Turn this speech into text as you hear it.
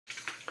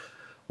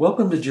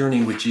Welcome to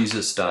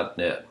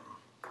JourneyWithJesus.net,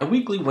 a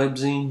weekly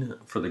webzine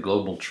for the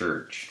global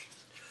church.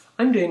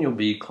 I'm Daniel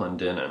B.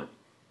 Clendenin.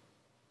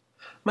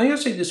 My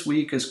essay this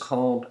week is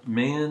called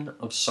Man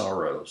of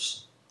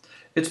Sorrows.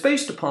 It's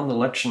based upon the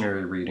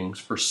lectionary readings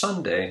for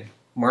Sunday,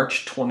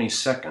 March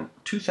 22nd,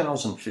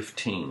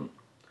 2015,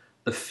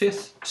 the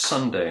fifth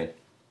Sunday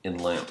in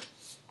Lent.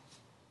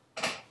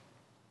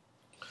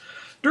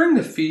 During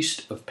the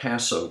feast of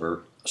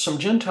Passover, some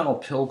Gentile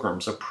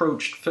pilgrims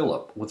approached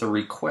Philip with a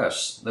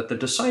request that the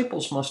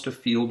disciples must have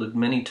fielded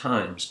many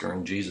times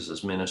during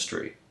Jesus'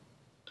 ministry.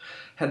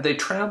 Had they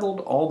traveled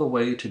all the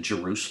way to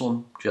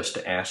Jerusalem just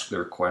to ask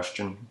their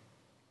question?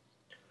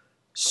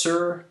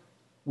 "Sir,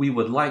 we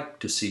would like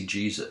to see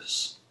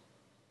Jesus."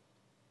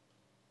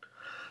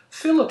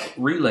 Philip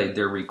relayed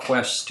their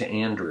requests to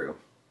Andrew,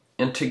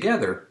 and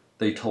together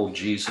they told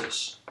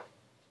Jesus.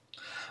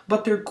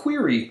 But their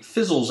query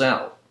fizzles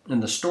out,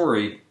 and the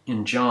story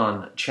in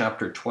John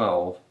chapter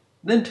 12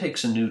 then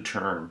takes a new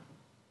turn.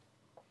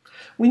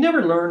 We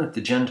never learn if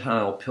the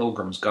Gentile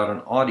pilgrims got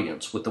an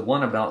audience with the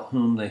one about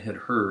whom they had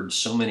heard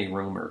so many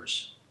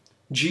rumors.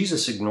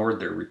 Jesus ignored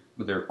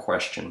their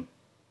question.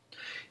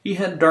 He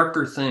had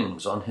darker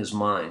things on his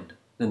mind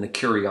than the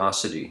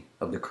curiosity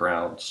of the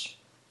crowds.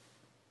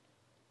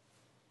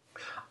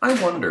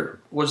 I wonder,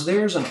 was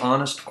theirs an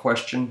honest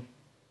question?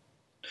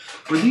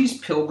 Were these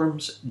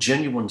pilgrims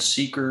genuine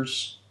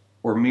seekers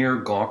or mere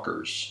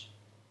gawkers?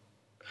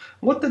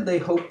 What did they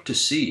hope to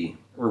see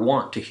or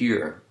want to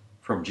hear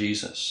from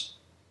Jesus?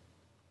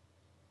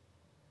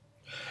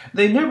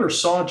 They never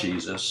saw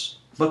Jesus,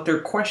 but their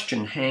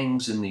question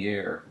hangs in the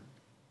air.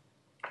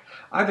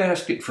 I've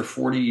asked it for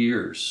 40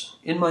 years,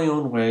 in my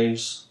own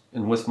ways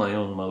and with my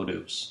own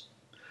motives.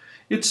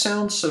 It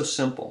sounds so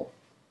simple,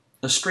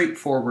 a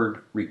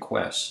straightforward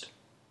request.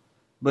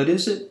 But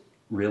is it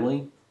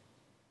really?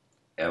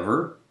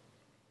 Ever?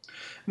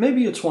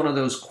 Maybe it's one of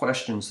those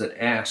questions that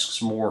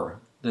asks more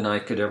than I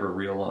could ever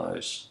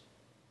realize.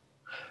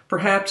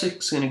 Perhaps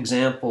it's an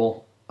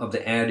example of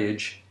the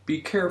adage, be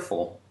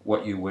careful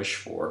what you wish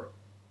for.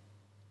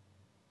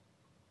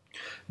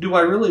 Do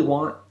I really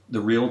want the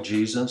real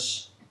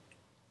Jesus?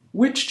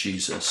 Which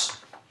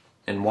Jesus?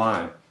 And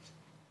why?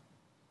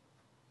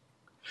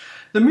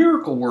 The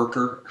miracle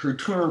worker who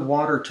turned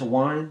water to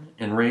wine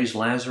and raised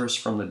Lazarus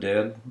from the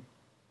dead?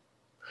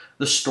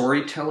 The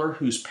storyteller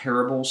whose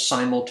parables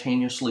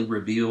simultaneously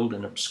revealed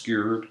and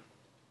obscured?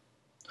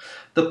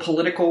 The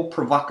political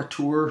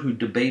provocateur who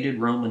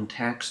debated Roman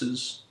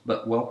taxes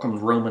but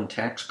welcomed Roman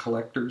tax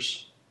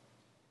collectors?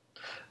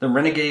 The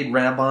renegade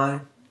rabbi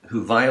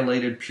who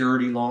violated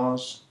purity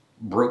laws,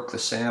 broke the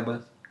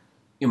Sabbath,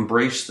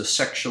 embraced the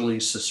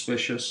sexually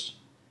suspicious,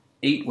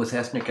 ate with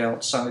ethnic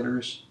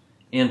outsiders,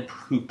 and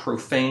who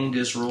profaned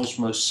Israel's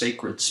most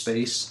sacred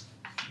space,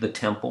 the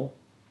temple?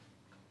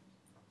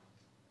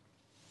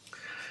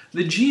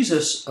 The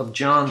Jesus of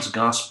John's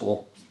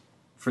Gospel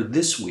for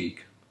this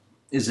week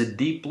is a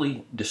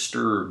deeply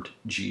disturbed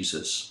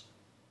Jesus.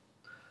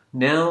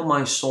 Now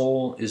my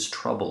soul is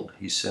troubled,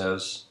 he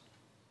says.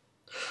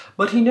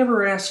 But he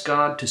never asks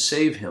God to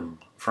save him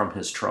from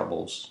his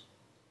troubles.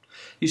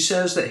 He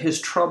says that his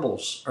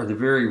troubles are the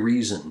very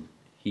reason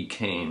he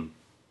came.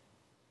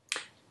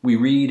 We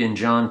read in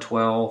John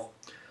 12,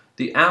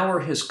 "The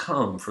hour has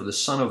come for the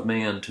Son of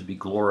Man to be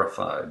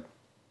glorified.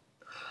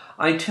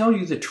 I tell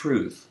you the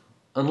truth,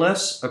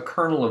 unless a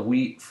kernel of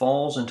wheat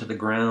falls into the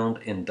ground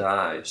and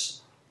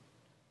dies,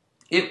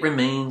 it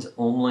remains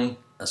only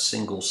a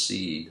single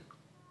seed.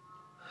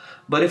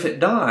 But if it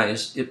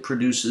dies, it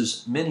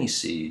produces many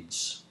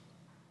seeds.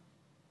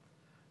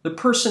 The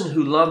person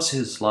who loves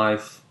his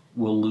life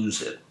will lose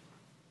it,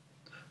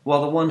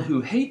 while the one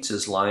who hates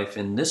his life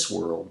in this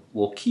world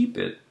will keep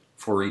it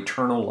for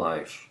eternal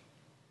life.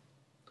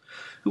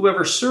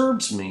 Whoever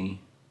serves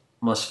me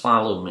must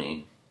follow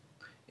me,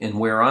 and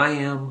where I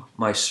am,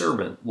 my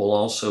servant will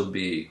also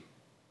be.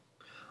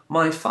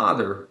 My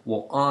Father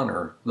will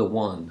honor the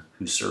one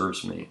who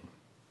serves me."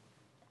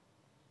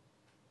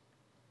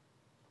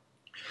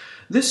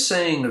 This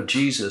saying of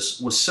Jesus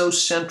was so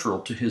central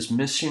to his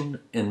mission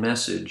and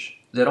message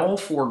that all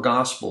four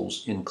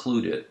Gospels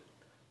include it,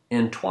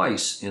 and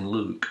twice in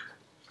Luke.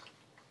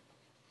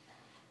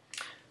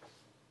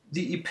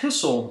 The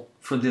epistle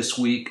for this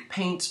week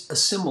paints a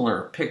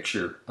similar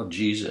picture of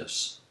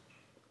Jesus.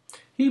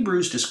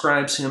 Hebrews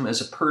describes him as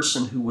a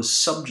person who was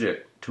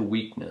subject to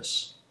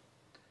weakness,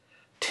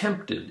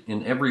 tempted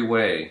in every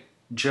way,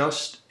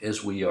 just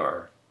as we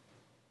are.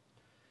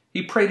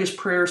 He prayed his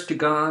prayers to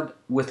God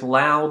with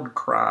loud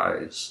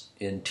cries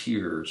and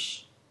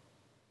tears.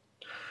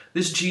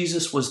 This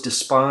Jesus was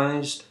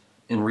despised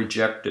and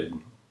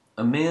rejected,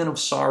 a man of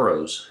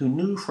sorrows who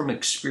knew from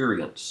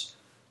experience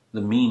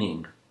the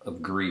meaning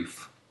of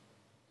grief.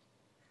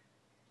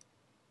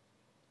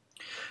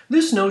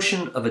 This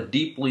notion of a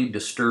deeply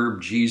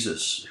disturbed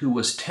Jesus who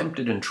was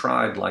tempted and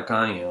tried like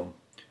I am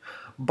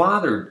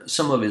bothered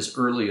some of his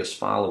earliest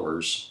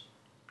followers.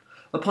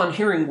 Upon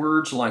hearing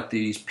words like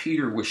these,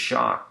 Peter was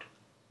shocked.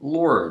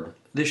 "Lord,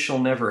 this shall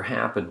never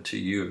happen to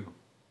you."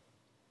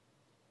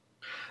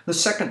 The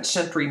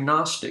second-century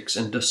Gnostics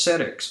and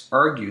Docetics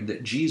argued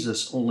that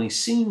Jesus only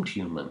seemed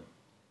human.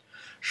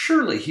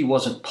 Surely he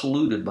wasn't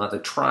polluted by the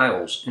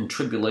trials and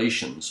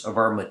tribulations of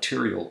our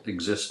material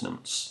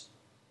existence.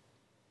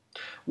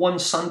 One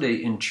Sunday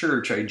in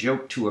church, I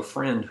joked to a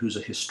friend who's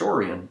a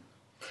historian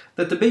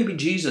that the baby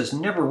Jesus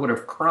never would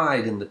have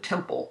cried in the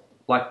temple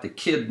like the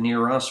kid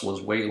near us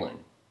was wailing.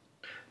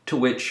 To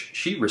which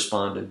she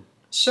responded,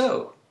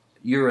 "So,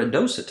 you're a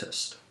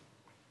Docetist."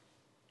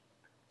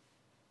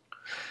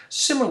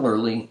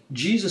 Similarly,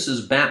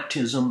 Jesus'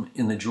 baptism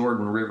in the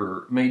Jordan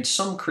River made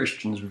some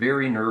Christians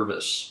very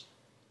nervous.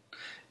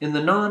 In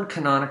the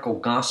non-canonical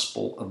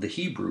Gospel of the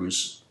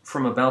Hebrews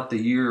from about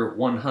the year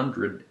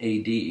 100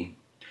 AD,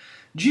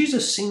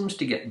 Jesus seems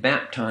to get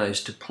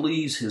baptized to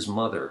please his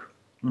mother,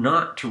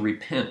 not to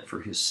repent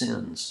for his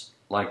sins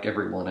like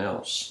everyone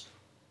else.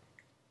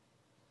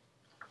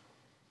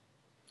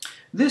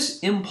 This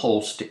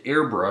impulse to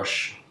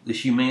airbrush the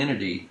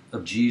humanity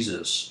of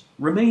Jesus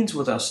remains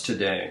with us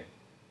today.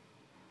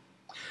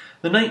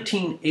 The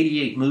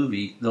 1988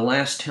 movie, The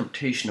Last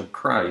Temptation of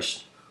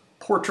Christ,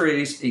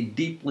 portrays a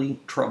deeply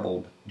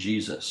troubled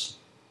Jesus.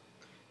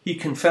 He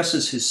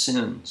confesses his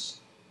sins.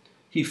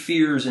 He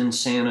fears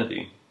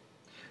insanity.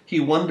 He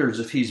wonders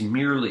if he's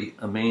merely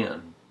a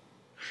man.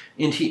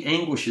 And he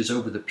anguishes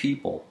over the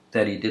people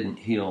that he didn't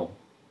heal.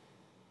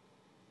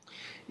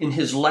 In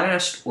his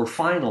last or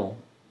final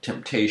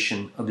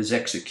temptation of his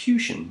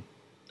execution,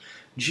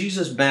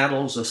 Jesus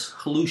battles a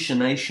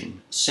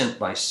hallucination sent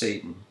by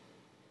Satan.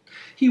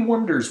 He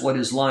wonders what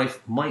his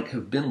life might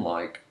have been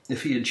like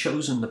if he had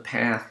chosen the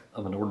path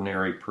of an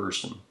ordinary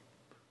person.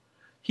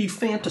 He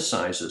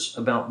fantasizes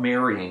about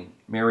marrying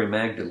Mary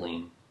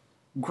Magdalene,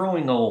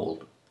 growing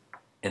old,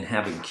 and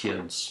having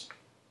kids.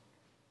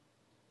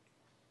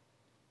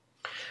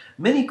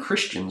 Many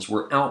Christians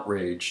were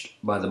outraged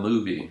by the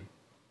movie.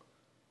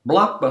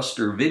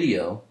 Blockbuster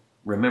Video,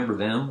 remember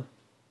them,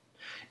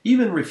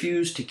 even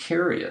refused to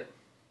carry it.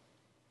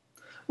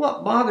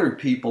 What bothered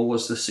people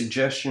was the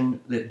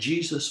suggestion that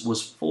Jesus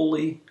was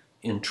fully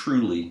and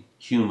truly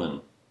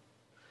human,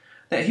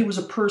 that he was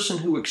a person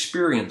who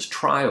experienced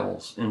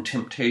trials and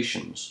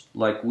temptations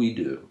like we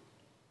do,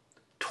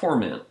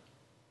 torment,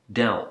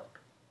 doubt,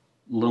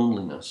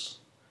 loneliness,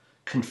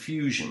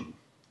 confusion,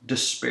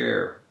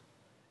 despair,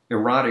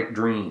 erotic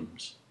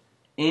dreams,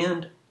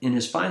 and, in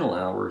his final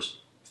hours,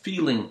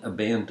 feeling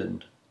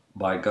abandoned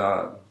by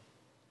God.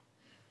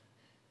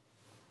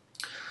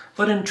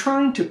 But in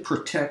trying to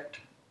protect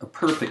a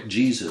perfect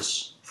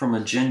Jesus from a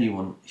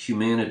genuine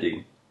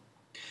humanity,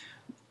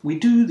 we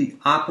do the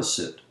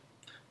opposite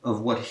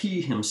of what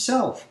he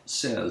himself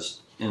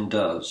says and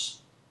does.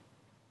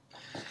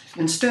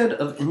 Instead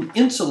of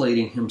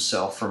insulating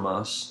himself from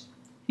us,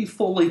 he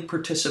fully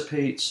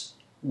participates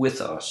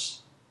with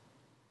us.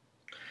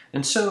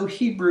 And so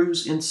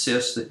Hebrews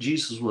insists that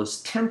Jesus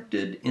was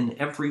tempted in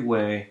every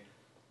way,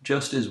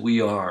 just as we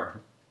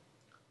are,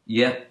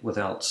 yet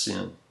without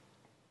sin.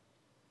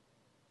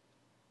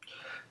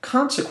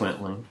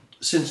 Consequently,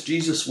 since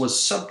Jesus was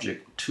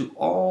subject to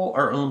all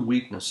our own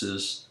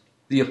weaknesses,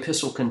 the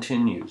epistle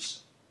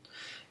continues.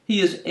 He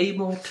is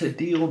able to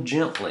deal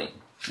gently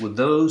with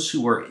those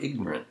who are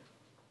ignorant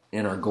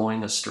and are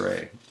going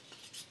astray.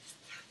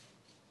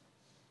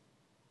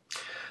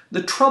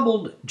 The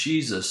troubled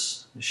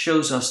Jesus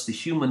shows us the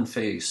human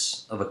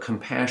face of a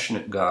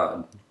compassionate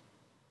God.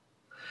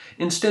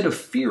 Instead of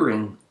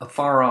fearing a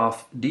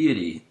far-off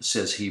deity,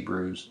 says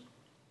Hebrews,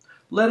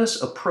 let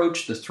us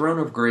approach the throne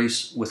of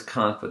grace with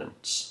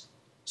confidence,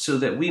 so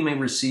that we may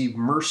receive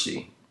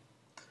mercy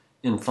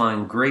and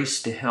find grace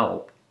to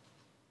help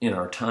in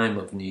our time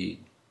of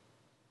need.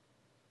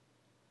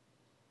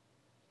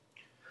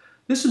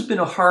 This has been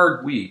a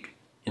hard week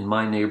in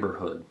my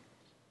neighborhood.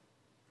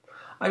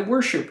 I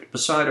worshiped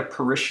beside a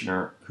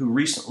parishioner who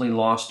recently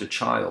lost a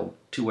child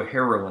to a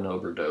heroin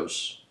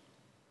overdose.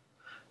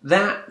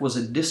 That was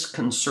a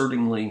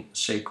disconcertingly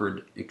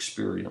sacred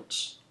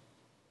experience.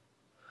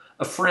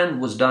 A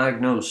friend was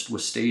diagnosed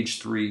with stage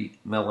 3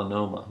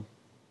 melanoma.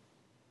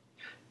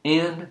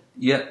 And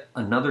yet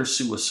another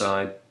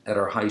suicide at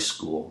our high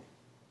school,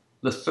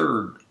 the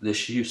third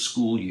this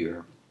school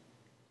year.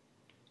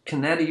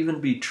 Can that even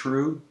be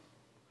true?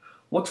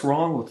 What's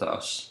wrong with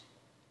us?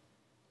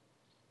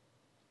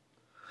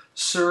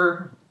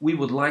 Sir, we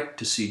would like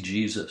to see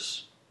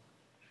Jesus.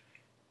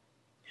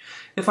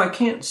 If I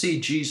can't see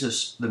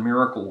Jesus, the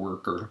miracle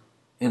worker,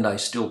 and I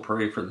still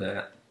pray for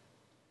that,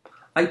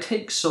 I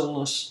take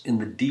solace in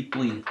the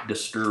deeply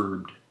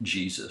disturbed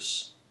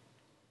Jesus,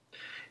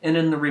 and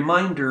in the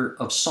reminder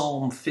of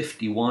Psalm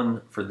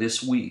 51 for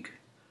this week,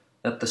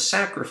 that the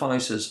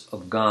sacrifices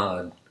of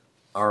God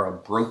are a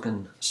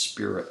broken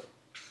spirit,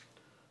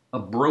 a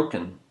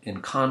broken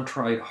and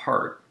contrite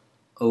heart,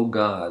 O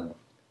God,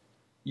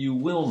 you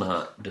will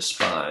not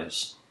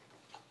despise.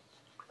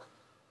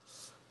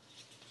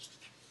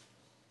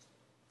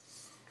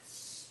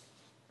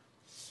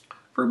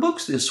 For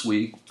books this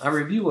week, I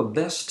review a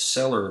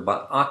bestseller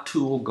by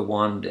Atul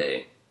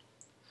Gawande.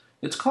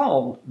 It's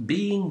called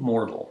Being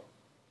Mortal,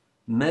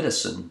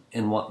 Medicine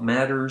and What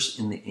Matters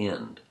in the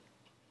End.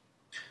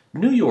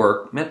 New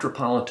York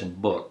Metropolitan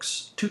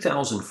Books,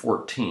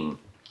 2014,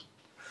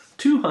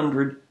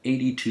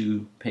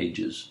 282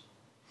 pages.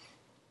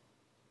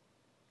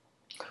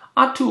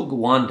 Atul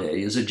Gawande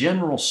is a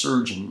general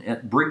surgeon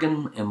at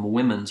Brigham and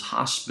Women's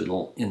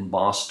Hospital in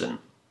Boston,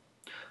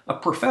 a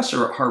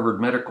professor at Harvard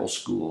Medical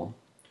School,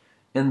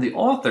 and the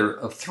author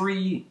of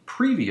 3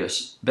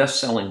 previous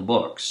best-selling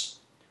books.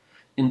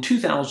 In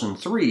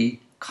 2003,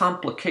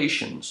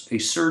 Complications, A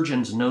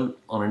Surgeon's Note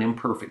on an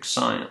Imperfect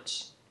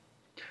Science.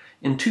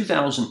 In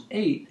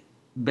 2008,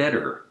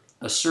 Better,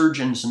 A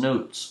Surgeon's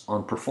Notes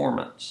on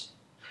Performance.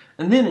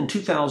 And then in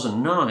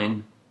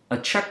 2009, A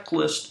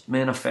Checklist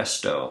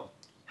Manifesto,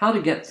 How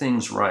to Get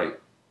Things Right.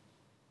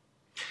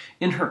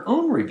 In her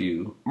own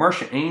review,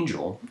 Marcia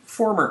Angel,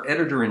 former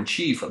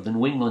editor-in-chief of the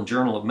New England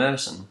Journal of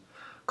Medicine,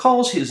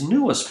 calls his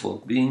newest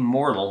book, Being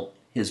Mortal,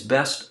 his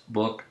best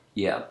book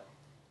yet.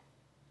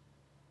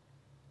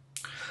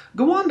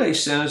 Gawande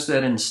says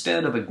that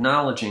instead of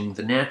acknowledging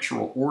the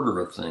natural order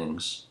of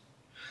things,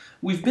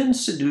 we've been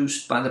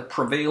seduced by the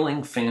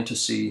prevailing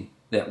fantasy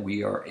that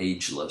we are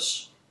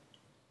ageless.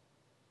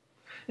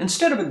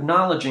 Instead of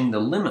acknowledging the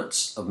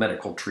limits of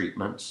medical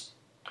treatments,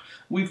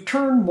 we've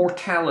turned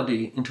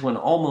mortality into an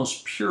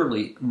almost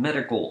purely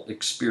medical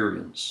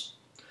experience,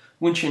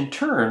 which in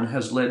turn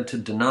has led to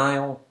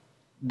denial,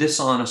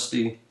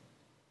 dishonesty,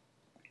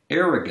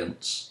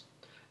 arrogance,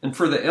 and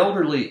for the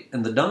elderly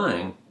and the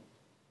dying,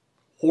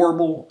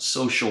 horrible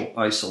social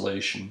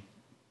isolation.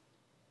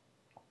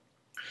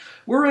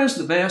 Whereas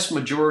the vast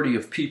majority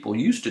of people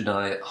used to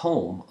die at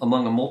home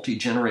among a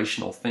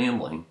multi-generational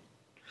family,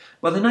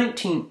 by the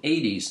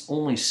 1980s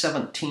only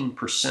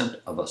 17%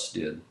 of us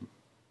did.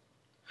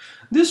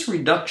 This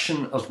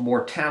reduction of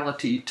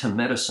mortality to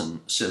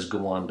medicine, says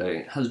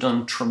Gawande, has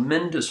done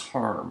tremendous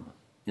harm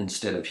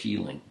instead of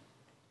healing.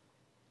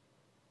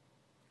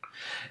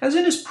 As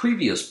in his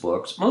previous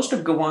books, most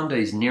of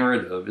Gawande's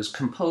narrative is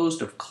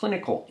composed of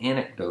clinical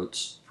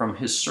anecdotes from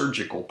his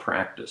surgical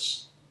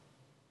practice.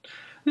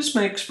 This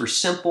makes for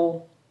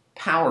simple,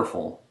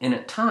 powerful, and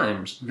at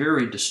times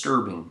very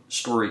disturbing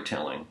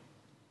storytelling.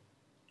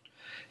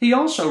 He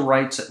also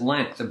writes at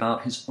length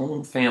about his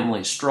own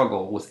family's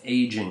struggle with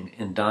aging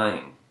and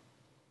dying,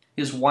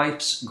 his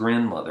wife's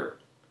grandmother,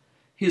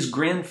 his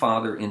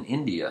grandfather in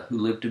India who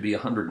lived to be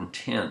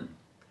 110,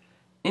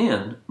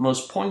 and,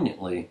 most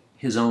poignantly,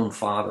 his own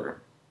father.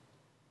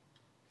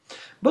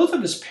 Both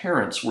of his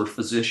parents were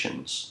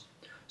physicians,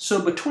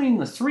 so between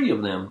the 3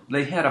 of them,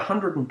 they had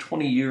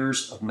 120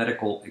 years of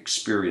medical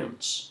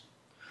experience.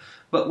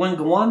 But when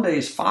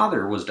Gawande's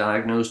father was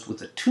diagnosed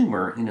with a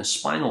tumor in his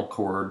spinal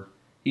cord,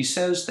 he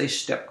says they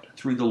stepped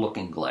through the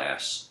looking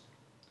glass.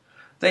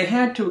 They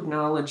had to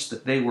acknowledge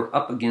that they were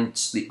up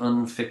against the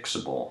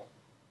unfixable.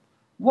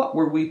 What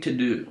were we to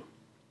do?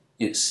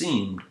 It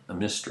seemed a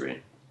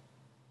mystery.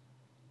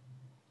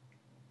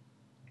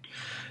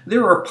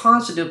 There are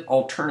positive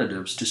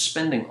alternatives to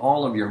spending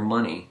all of your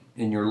money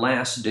in your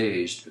last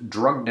days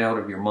drugged out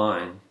of your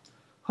mind,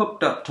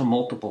 hooked up to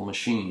multiple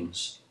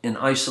machines, and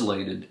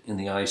isolated in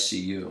the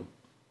ICU.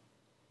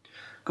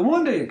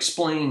 Gawande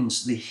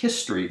explains the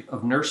history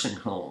of nursing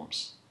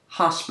homes,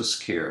 hospice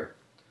care,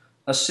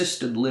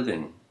 assisted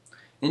living,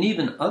 and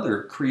even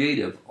other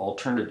creative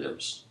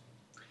alternatives.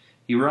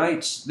 He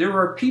writes, "There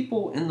are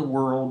people in the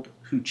world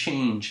who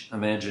change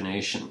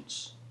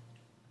imaginations."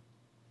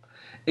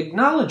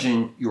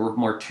 Acknowledging your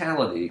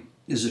mortality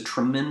is a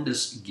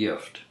tremendous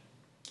gift.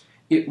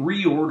 It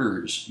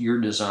reorders your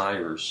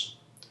desires.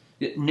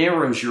 It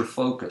narrows your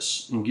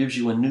focus and gives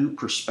you a new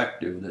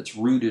perspective that's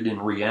rooted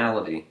in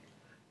reality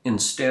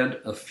instead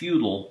of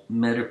futile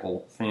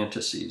medical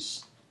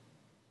fantasies.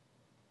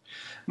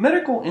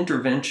 Medical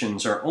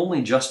interventions are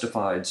only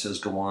justified,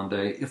 says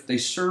Gawande, if they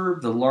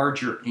serve the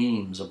larger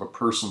aims of a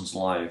person's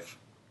life.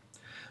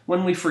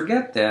 When we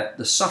forget that,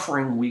 the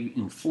suffering we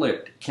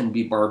inflict can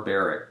be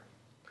barbaric.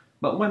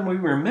 But when we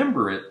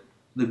remember it,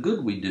 the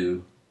good we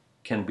do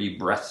can be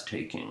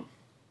breathtaking.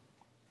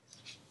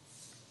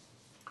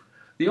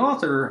 The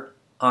author,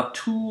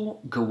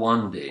 Atul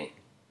Gawande.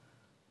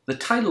 The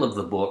title of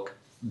the book,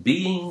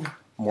 Being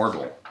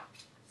Mortal.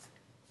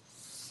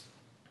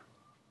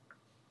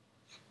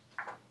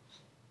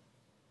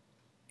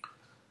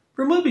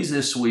 For movies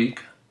this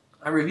week,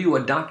 I review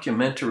a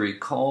documentary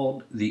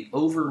called The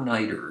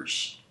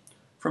Overnighters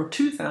from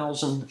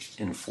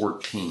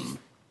 2014.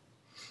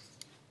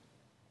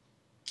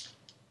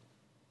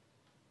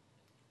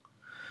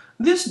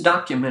 This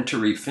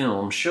documentary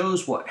film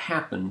shows what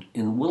happened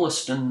in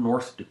Williston,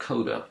 North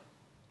Dakota,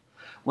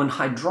 when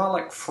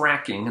hydraulic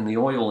fracking in the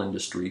oil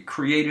industry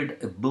created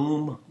a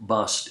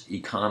boom-bust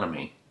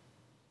economy.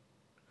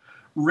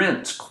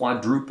 Rents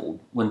quadrupled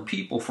when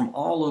people from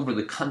all over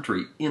the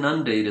country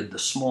inundated the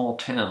small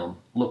town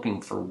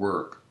looking for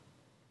work.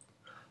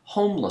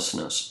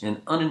 Homelessness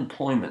and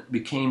unemployment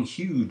became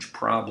huge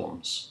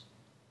problems.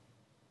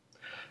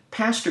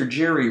 Pastor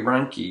Jerry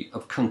Reinke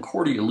of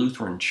Concordia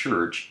Lutheran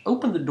Church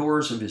opened the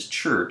doors of his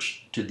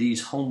church to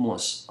these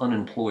homeless,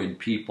 unemployed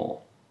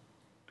people.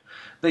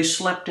 They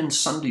slept in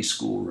Sunday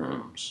school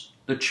rooms,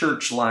 the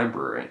church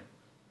library,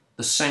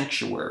 the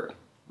sanctuary,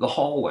 the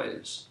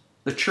hallways,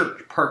 the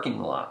church parking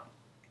lot,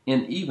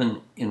 and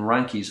even in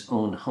Reinke's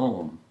own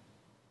home.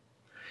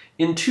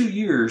 In 2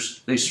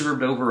 years, they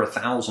served over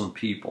 1,000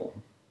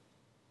 people.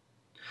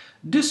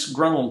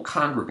 Disgruntled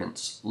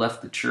congregants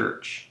left the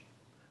church.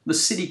 The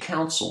city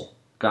council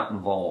got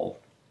involved.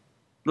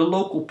 The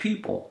local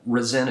people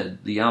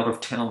resented the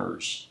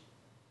out-of-towners.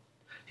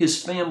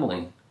 His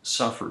family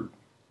suffered.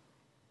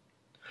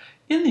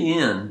 In the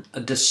end, a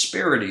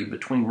disparity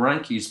between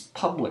Reinke's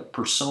public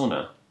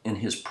persona and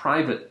his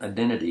private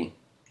identity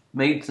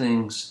made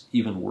things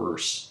even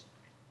worse.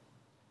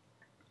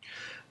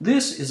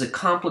 This is a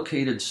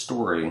complicated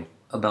story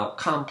about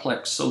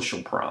complex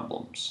social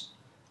problems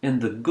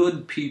and the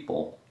good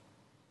people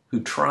who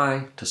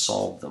try to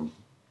solve them.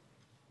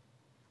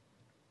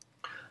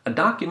 A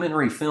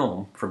documentary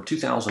film from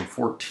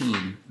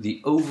 2014,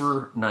 The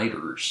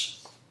Overnighters.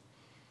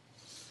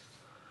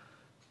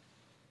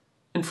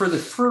 And for the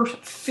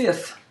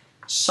fifth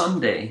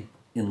Sunday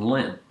in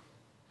Lent,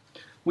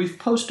 we've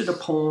posted a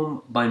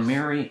poem by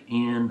Mary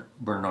Ann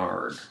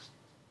Bernard.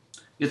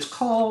 It's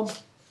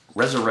called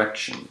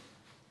Resurrection.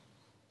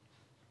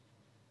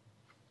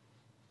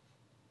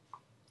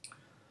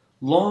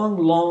 Long,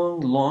 long,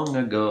 long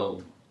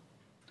ago,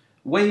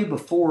 way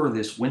before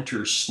this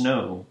winter's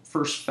snow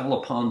first fell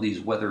upon these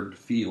weathered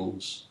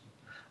fields,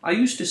 I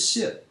used to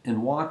sit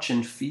and watch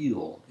and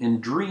feel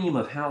and dream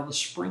of how the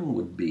spring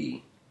would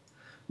be,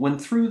 when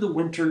through the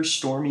winter's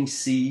stormy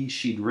sea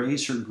she'd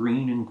raise her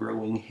green and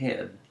growing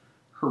head,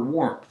 her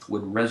warmth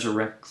would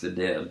resurrect the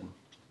dead.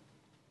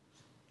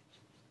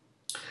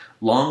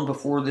 Long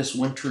before this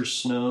winter's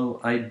snow,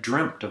 I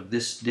dreamt of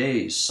this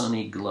day's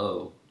sunny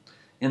glow,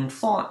 and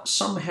thought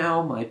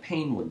somehow my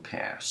pain would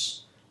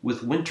pass,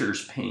 with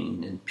winter's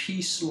pain, and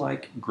peace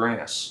like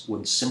grass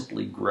would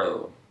simply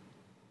grow.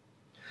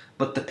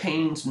 But the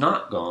pain's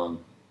not gone.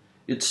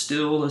 It's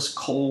still as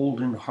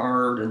cold and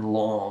hard and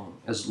long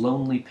as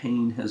lonely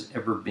pain has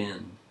ever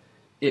been.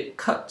 It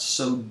cuts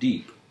so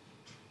deep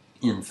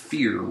in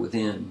fear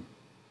within.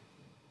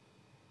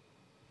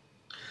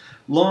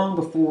 Long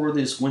before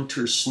this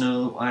winter's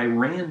snow, I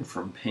ran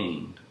from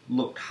pain,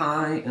 looked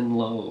high and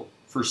low,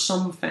 for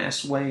some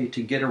fast way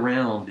to get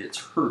around its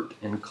hurt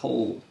and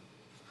cold.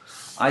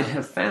 I'd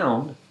have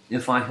found,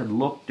 if I had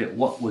looked at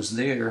what was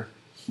there,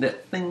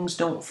 that things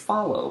don't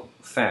follow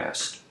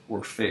fast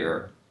or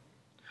fair,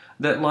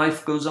 that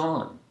life goes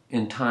on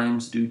and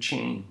times do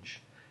change,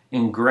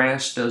 and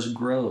grass does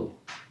grow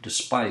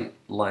despite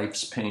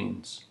life's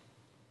pains.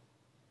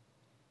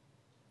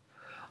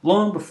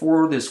 Long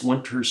before this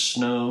winter's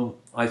snow,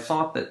 I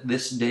thought that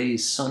this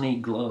day's sunny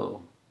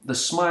glow, the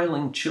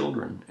smiling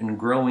children and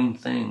growing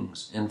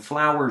things and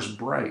flowers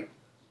bright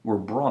were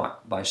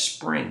brought by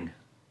spring.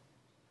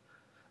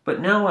 But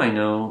now I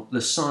know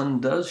the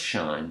sun does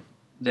shine,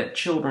 that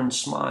children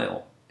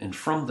smile, and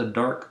from the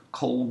dark,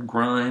 cold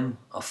grime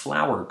a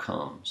flower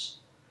comes.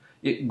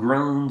 It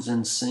groans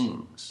and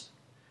sings,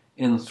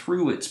 and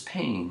through its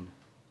pain,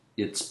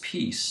 its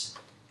peace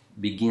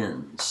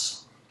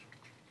begins.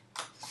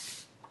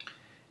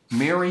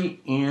 Mary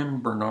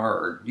Ann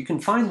Bernard. You can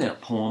find that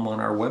poem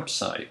on our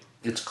website.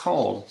 It's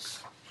called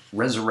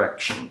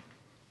Resurrection.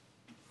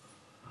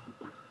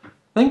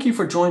 Thank you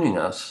for joining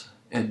us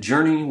at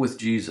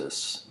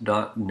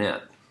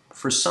JourneyWithJesus.net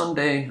for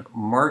Sunday,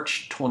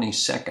 March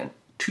 22nd,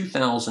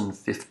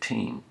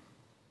 2015.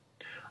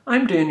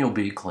 I'm Daniel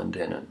B.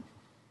 Clendenin.